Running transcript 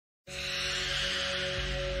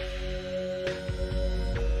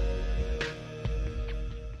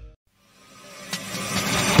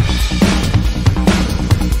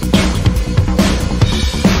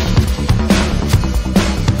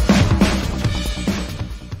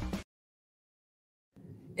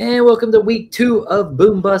And welcome to week 2 of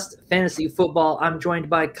Boom Bust Fantasy Football. I'm joined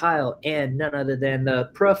by Kyle and none other than the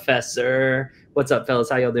Professor. What's up, fellas?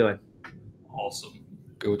 How y'all doing? Awesome.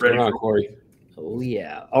 Good. What's going on, Corey? Oh,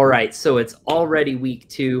 yeah. All right, so it's already week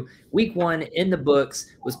 2. Week 1 in the books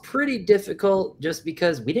was pretty difficult just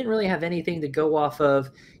because we didn't really have anything to go off of.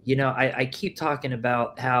 You know, I keep talking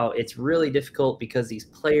about how it's really difficult because these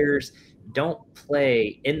players don't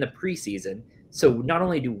play in the preseason. So not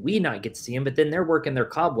only do we not get to see them, but then they're working their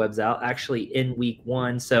cobwebs out actually in week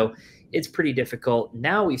 1. So it's pretty difficult.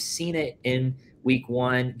 Now we've seen it in week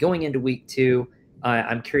 1. Going into week 2,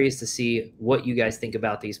 I'm curious to see what you guys think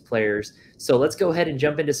about these players. So let's go ahead and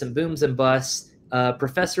jump into some booms and busts.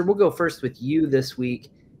 Professor, we'll go first with you this week.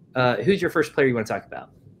 Who's your first player you want to talk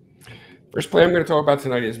about? First player I'm going to talk about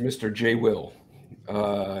tonight is Mr. J. Will.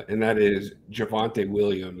 And that is Javonte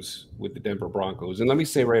Williams with the Denver Broncos. And let me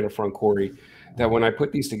say right up front, Corey, that when I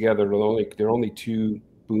put these together, there are only 2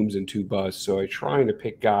 booms and 2 busts. So I'm trying to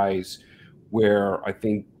pick guys where I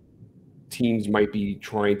think teams might be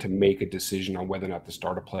trying to make a decision on whether or not to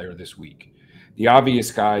start a player this week. The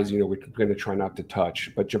obvious guys, we're going to try not to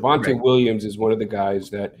touch. But Javonte Williams is one of the guys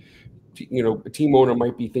that, a team owner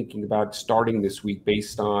might be thinking about starting this week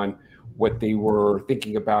based on what they were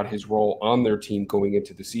thinking about his role on their team going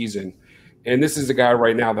into the season. And this is a guy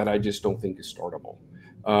right now that I just don't think is startable.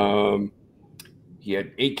 He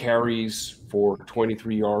had 8 carries for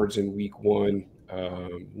 23 yards in week 1,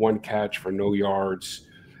 1 catch for no yards.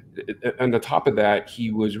 On the top of that,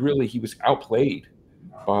 he was outplayed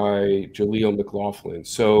by Jaleel McLaughlin.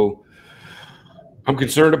 So I'm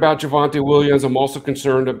concerned about Javonte Williams. I'm also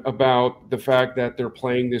concerned about the fact that they're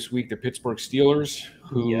playing this week the Pittsburgh Steelers,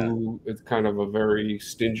 who is kind of a very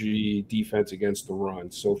stingy defense against the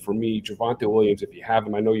run. So for me, Javonte Williams, if you have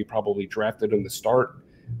him, I know you probably drafted him to start,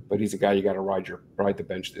 but he's a guy you got to ride the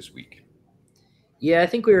bench this week. Yeah, I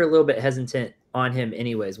think we were a little bit hesitant on him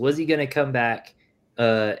anyways. Was he going to come back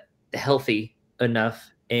healthy enough?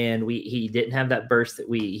 And he didn't have that burst that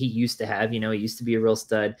he used to have. He used to be a real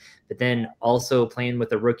stud, but then also playing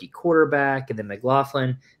with a rookie quarterback and then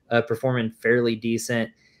McLaughlin performing fairly decent.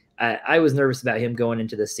 I was nervous about him going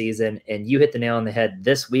into the season, and you hit the nail on the head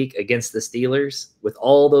this week against the Steelers with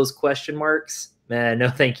all those question marks. Man, no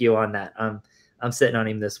thank you on that. I'm sitting on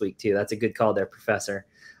him this week too. That's a good call there, Professor.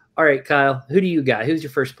 All right, Kyle, who do you got? Who's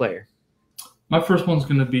your first player? My first one's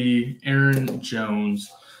going to be Aaron Jones.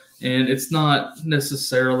 And it's not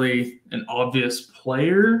necessarily an obvious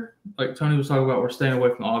player. Like Tony was talking about, we're staying away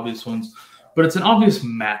from the obvious ones. But it's an obvious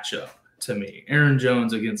matchup to me. Aaron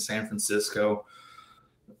Jones against San Francisco.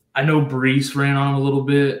 I know Breece ran on him a little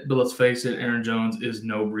bit, but let's face it, Aaron Jones is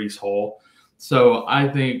no Breece Hall. So I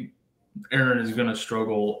think Aaron is going to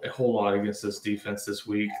struggle a whole lot against this defense this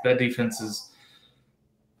week. That defense is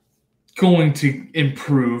going to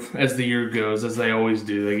improve as the year goes, as they always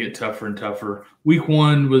do. They get tougher and tougher. Week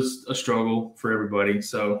 1 was a struggle for everybody.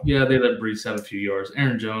 So, yeah, they let Breece have a few yards.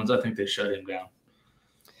 Aaron Jones, I think they shut him down.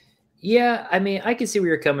 Yeah, I mean, I can see where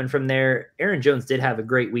you're coming from there. Aaron Jones did have a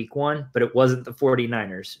great week 1, but it wasn't the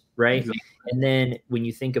 49ers, right? Exactly. And then when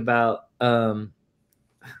you think about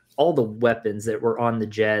all the weapons that were on the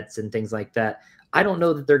Jets and things like that, I don't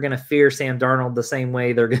know that they're going to fear Sam Darnold the same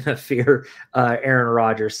way they're going to fear Aaron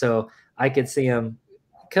Rodgers. So I could see him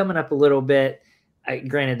coming up a little bit.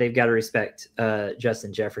 Granted, they've got to respect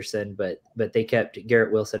Justin Jefferson, but they kept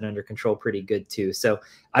Garrett Wilson under control pretty good too. So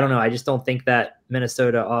I don't know. I just don't think that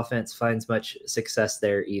Minnesota offense finds much success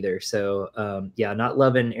there either. So yeah, not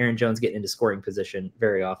loving Aaron Jones getting into scoring position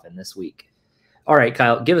very often this week. All right,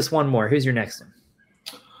 Kyle, give us one more. Who's your next one?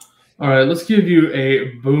 All right, let's give you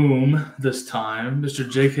a boom this time. Mr.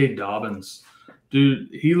 J.K. Dobbins. Dude,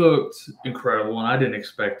 he looked incredible, and I didn't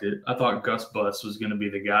expect it. I thought Gus Bus was going to be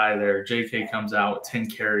the guy there. J.K. comes out with 10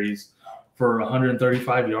 carries for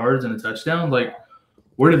 135 yards and a touchdown. Like,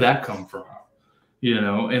 where did that come from?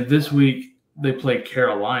 And this week they play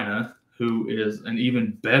Carolina, who is an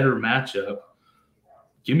even better matchup.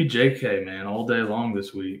 Give me J.K., man, all day long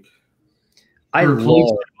this week. I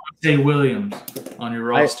love Javonte Williams on your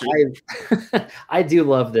roster. I do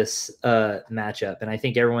love this matchup, and I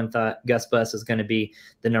think everyone thought Gus Bus was going to be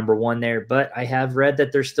the number 1 there, but I have read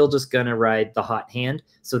that they're still just going to ride the hot hand,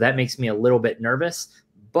 so that makes me a little bit nervous.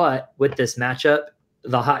 But with this matchup,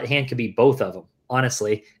 the hot hand could be both of them,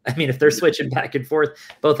 honestly. I mean, if they're switching back and forth,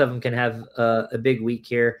 both of them can have a big week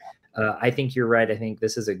here. I think you're right. I think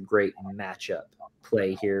this is a great matchup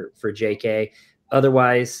play here for JK.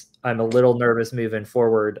 Otherwise, I'm a little nervous moving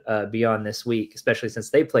forward beyond this week, especially since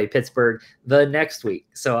they play Pittsburgh the next week.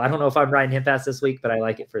 So I don't know if I'm riding him past this week, but I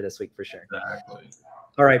like it for this week for sure. Exactly.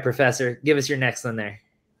 All right, Professor, give us your next one there.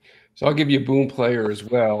 So I'll give you a boom player as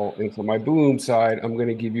well. And for my boom side, I'm going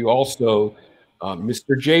to give you also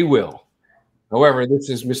Mr. J. Will. However, this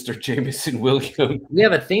is Mr. Jameson Williams. We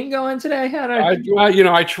have a theme going today.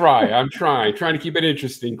 I try. I'm trying to keep it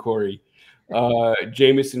interesting, Corey.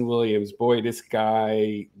 Jameson Williams, boy, this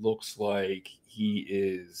guy looks like he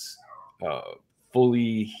is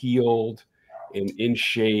fully healed and in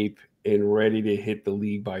shape and ready to hit the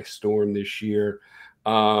league by storm this year.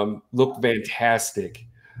 Looked fantastic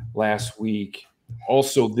last week.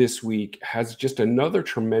 Also this week has just another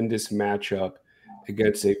tremendous matchup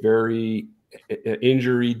against a very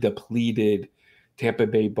injury depleted Tampa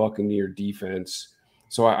Bay Buccaneer defense.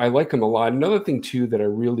 So I like him a lot. Another thing too that I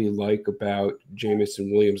really like about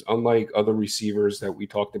Jameson Williams, unlike other receivers that we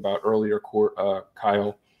talked about earlier,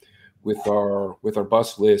 Kyle, with our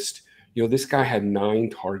bus list, this guy had 9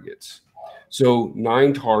 targets. So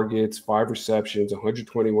 9 targets, 5 receptions,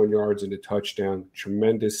 121 yards and a touchdown.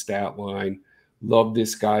 Tremendous stat line. Love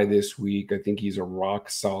this guy this week. I think he's a rock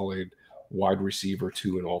solid wide receiver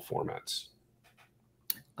too in all formats.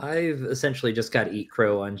 I've essentially just got to eat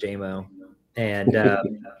crow on JMO, and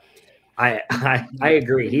I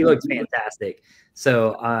agree. He looks fantastic.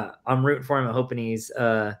 So I'm rooting for him. I'm hoping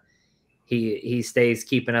he stays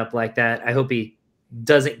keeping up like that. I hope he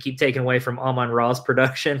doesn't keep taking away from Amon-Ra's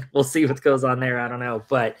production. We'll see what goes on there. I don't know,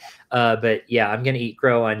 but yeah, I'm gonna eat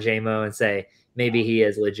crow on JMO and say maybe he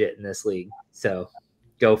is legit in this league. So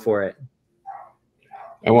go for it.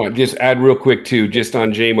 I want to just add real quick too, just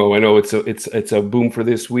on JMO. I know it's a boom for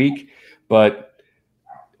this week, but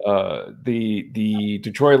the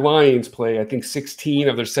Detroit Lions play, I think, 16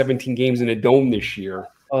 of their 17 games in a dome this year.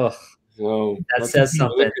 Oh, so that says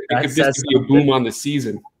something. It could just be a boom on the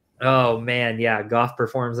season. Oh man, yeah, Goff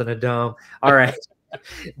performs in a dome. All right,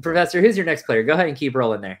 Professor, who's your next player? Go ahead and keep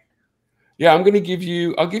rolling there. Yeah, I'll give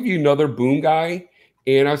you another boom guy.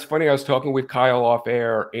 And I was talking with Kyle off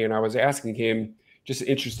air, and I was asking him just an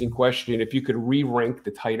interesting question. If you could re-rank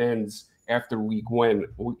the tight ends after week one,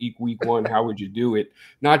 how would you do it?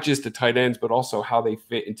 Not just the tight ends, but also how they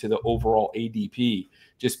fit into the overall ADP,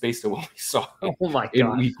 just based on what we saw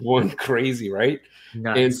in week one. Crazy, right?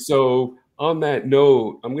 Nice. And so on that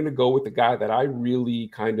note, I'm going to go with the guy that I really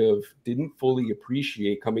kind of didn't fully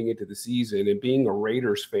appreciate coming into the season. And being a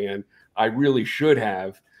Raiders fan, I really should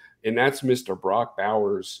have. And that's Mr. Brock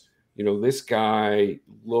Bowers. This guy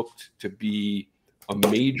looked to be a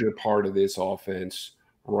major part of this offense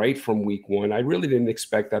right from week one. I really didn't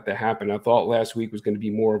expect that to happen. I thought last week was going to be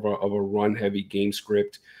more of a run-heavy game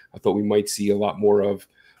script. I thought we might see a lot more of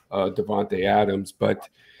Davante Adams. But,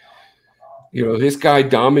 this guy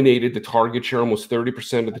dominated the target share, almost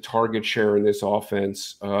 30% of the target share in this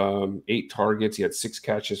offense. 8 targets. He had 6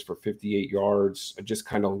 catches for 58 yards. I just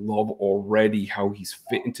kind of love already how he's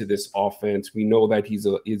fit into this offense. We know that he's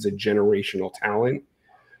a generational talent.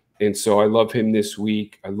 And so I love him this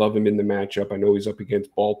week. I love him in the matchup. I know he's up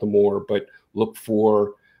against Baltimore, but look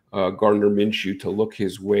for Gardner Minshew to look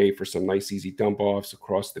his way for some nice, easy dump-offs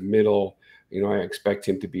across the middle. I expect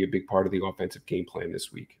him to be a big part of the offensive game plan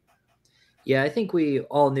this week. Yeah, I think we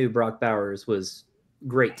all knew Brock Bowers was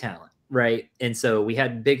great talent, right? And so we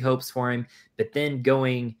had big hopes for him. But then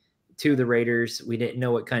going to the Raiders, we didn't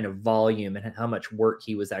know what kind of volume and how much work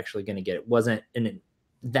he was actually going to get. It wasn't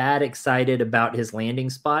that excited about his landing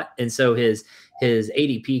spot, and so his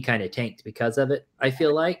ADP kind of tanked because of it, I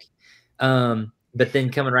feel like. But then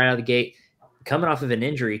coming right out of the gate, coming off of an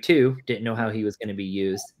injury too, didn't know how he was going to be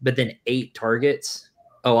used. But then 8 targets,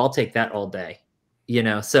 I'll take that all day.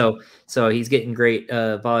 So he's getting great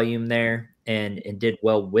volume there and did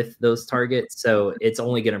well with those targets. So it's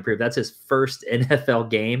only going to improve. That's his first NFL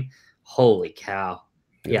game. Holy cow!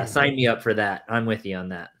 Yeah, sign me up for that. I'm with you on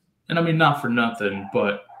that. And I mean, not for nothing,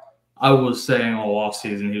 but I was saying all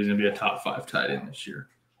offseason he was going to be a top 5 tight end this year.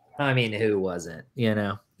 I mean, who wasn't?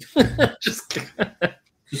 Just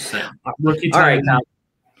saying. All right, Kyle,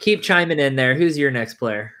 keep chiming in there. Who's your next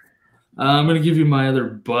player? I'm going to give you my other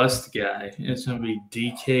bust guy. It's going to be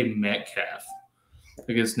DK Metcalf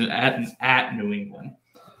against at New England.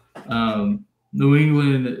 New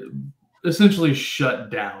England essentially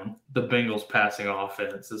shut down the Bengals passing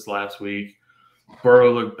offense this last week.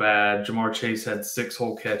 Burrow looked bad. Jamar Chase had 6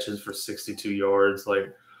 whole catches for 62 yards.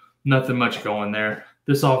 Like, nothing much going there.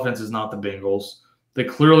 This offense is not the Bengals. They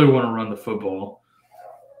clearly want to run the football.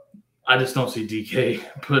 I just don't see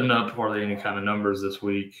DK putting up hardly any kind of numbers this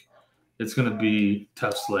week. It's going to be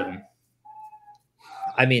tough sledding.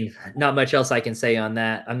 I mean, not much else I can say on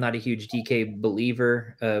that. I'm not a huge DK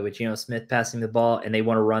believer with Geno Smith passing the ball, and they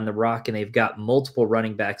want to run the rock, and they've got multiple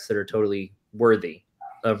running backs that are totally worthy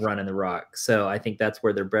of running the rock. So I think that's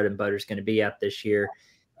where their bread and butter is going to be at this year.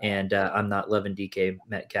 and I'm not loving DK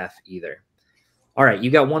Metcalf either. All right,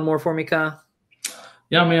 you got one more for me, Kyle?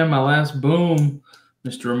 Yeah, man, my last boom,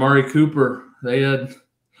 Mr. Amari Cooper. They had a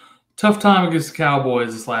tough time against the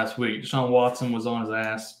Cowboys this last week. Deshaun Watson was on his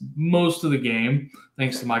ass most of the game,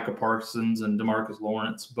 thanks to Micah Parsons and DeMarcus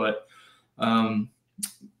Lawrence. But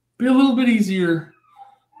be a little bit easier,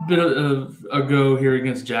 bit of a go here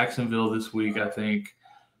against Jacksonville this week, I think.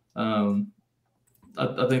 I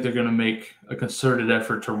think they're going to make a concerted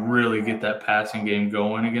effort to really get that passing game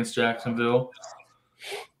going against Jacksonville.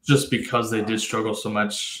 Just because they did struggle so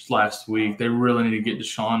much last week, they really need to get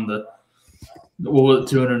Deshaun the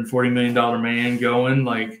 $240 million man going.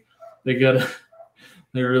 Like they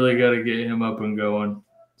really gotta get him up and going.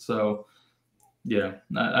 So yeah,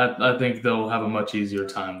 I think they'll have a much easier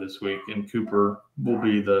time this week, and Cooper will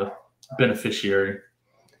be the beneficiary.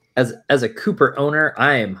 As a Cooper owner,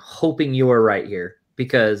 I am hoping you are right here,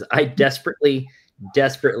 because I desperately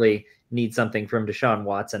need something from Deshaun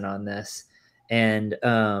Watson on this. And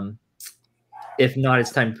if not,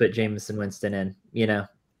 it's time to put Jameson Winston in. You know,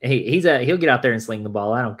 he'll get out there and sling the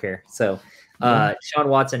ball. I don't care. So Deshaun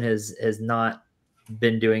Watson has not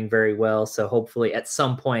been doing very well. So hopefully at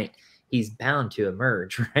some point he's bound to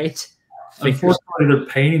emerge, right? Unfortunately, they're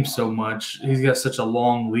paying him so much. He's got such a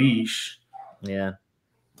long leash. Yeah.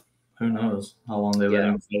 Who knows how long they let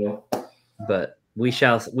him go? But we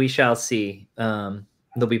shall see.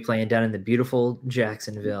 They'll be playing down in the beautiful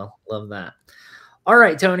Jacksonville. Love that. All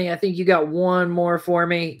right, Tony, I think you got one more for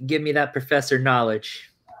me. Give me that professor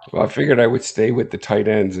knowledge. Well, I figured I would stay with the tight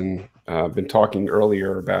ends, and I've been talking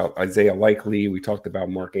earlier about Isaiah Likely. We talked about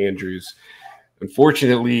Mark Andrews.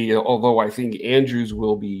 Unfortunately, although I think Andrews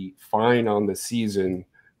will be fine on the season,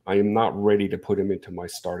 I am not ready to put him into my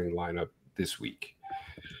starting lineup this week.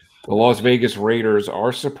 The Las Vegas Raiders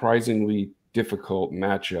are surprisingly difficult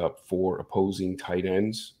matchup for opposing tight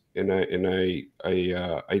ends, and I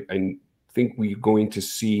think we're going to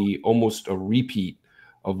see almost a repeat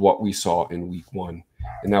of what we saw in week 1,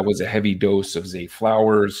 and that was a heavy dose of Zay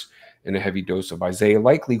Flowers and a heavy dose of Isaiah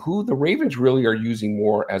Likely, who the Ravens really are using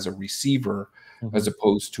more as a receiver as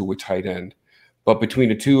opposed to a tight end. But between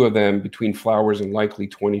the two of them, between Flowers and Likely,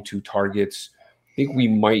 22 targets, I think we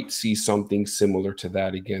might see something similar to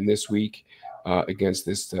that again this week against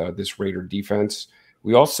this Raider defense.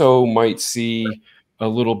 We also might see a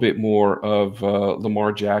little bit more of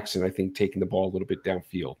Lamar Jackson, I think, taking the ball a little bit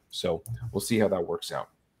downfield. So we'll see how that works out.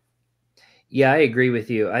 Yeah, I agree with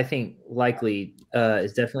you. I think Likely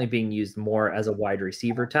is definitely being used more as a wide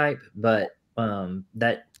receiver type, but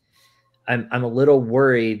that I'm a little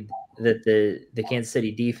worried that the Kansas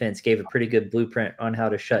City defense gave a pretty good blueprint on how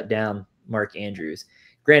to shut down Mark Andrews.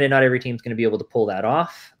 Granted, not every team's going to be able to pull that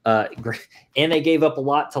off, and they gave up a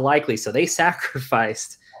lot to Likely, so they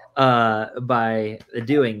sacrificed by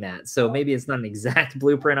doing that. So maybe it's not an exact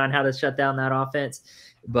blueprint on how to shut down that offense,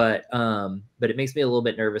 but it makes me a little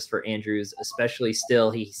bit nervous for Andrews, especially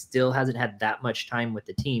he still hasn't had that much time with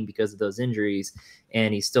the team because of those injuries,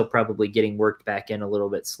 and he's still probably getting worked back in a little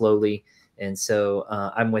bit slowly. And so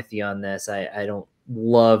I'm with you on this. I don't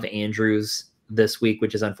love Andrews this week,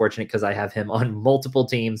 which is unfortunate because I have him on multiple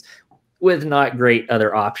teams with not great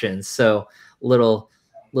other options. So little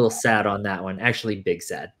sad on that one. Actually, big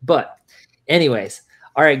sad. But anyways,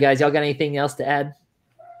 all right, guys, y'all got anything else to add?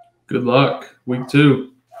 Good luck. Week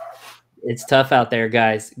 2. It's tough out there,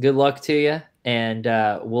 guys. Good luck to you, and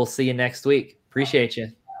we'll see you next week. Appreciate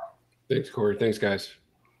you. Thanks, Corey. Thanks, guys.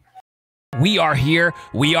 We are here.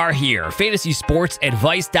 We are here.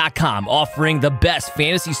 FantasySportsAdvice.com, offering the best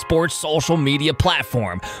fantasy sports social media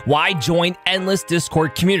platform. Why join endless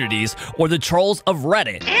Discord communities or the trolls of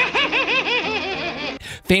Reddit?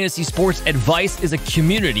 Fantasy Sports Advice is a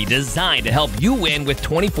community designed to help you win with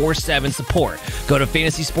 24/7 support. Go to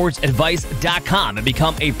FantasySportsAdvice.com and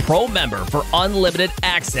become a pro member for unlimited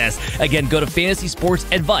access. Again, go to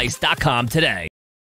FantasySportsAdvice.com today.